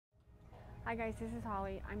Hi guys, this is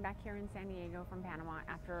Holly. I'm back here in San Diego from Panama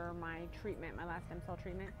after my treatment, my last stem cell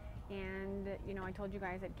treatment. And I told you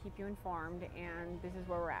guys I'd keep you informed, and this is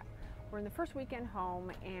where we're at. We're in the first weekend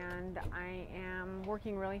home, and I am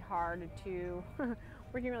working really hard to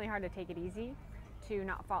take it easy, to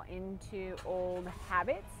not fall into old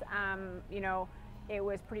habits. It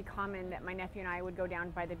was pretty common that my nephew and I would go down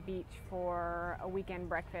by the beach for a weekend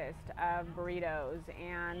breakfast of burritos,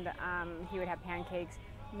 and he would have pancakes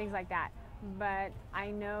and things like that. But I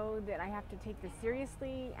know that I have to take this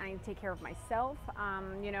seriously, and I need to take care of myself.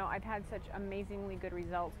 I've had such amazingly good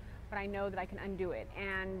results, but I know that I can undo it.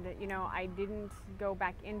 And I didn't go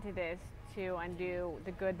back into this to undo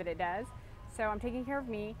the good that it does. So I'm taking care of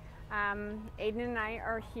me. Aiden and I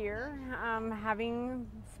are here having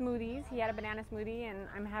smoothies. He had a banana smoothie, and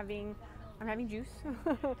I'm having juice,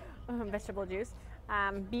 vegetable juice,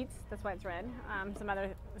 beets. That's why it's red. Some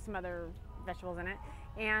other vegetables in it,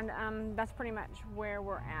 and that's pretty much where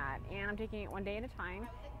we're at. And I'm taking it one day at a time,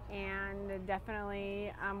 and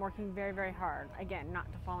definitely working very, very hard. Again, not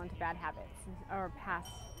to fall into bad habits or past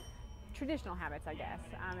traditional habits, I guess,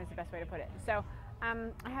 is the best way to put it. So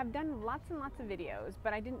I have done lots and lots of videos,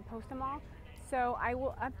 but I didn't post them all. So I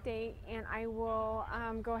will update, and I will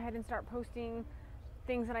go ahead and start posting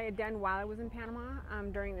things that I had done while I was in Panama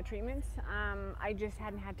during the treatments. I just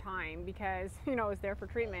hadn't had time because I was there for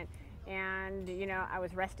treatment, and I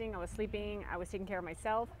was resting, I was sleeping, I was taking care of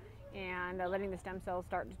myself, and letting the stem cells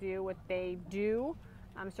start to do what they do,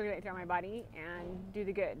 circulate throughout my body and do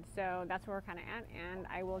the good. So that's where we're kind of at, and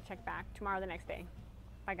I will check back tomorrow, the next day.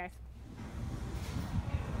 Bye guys.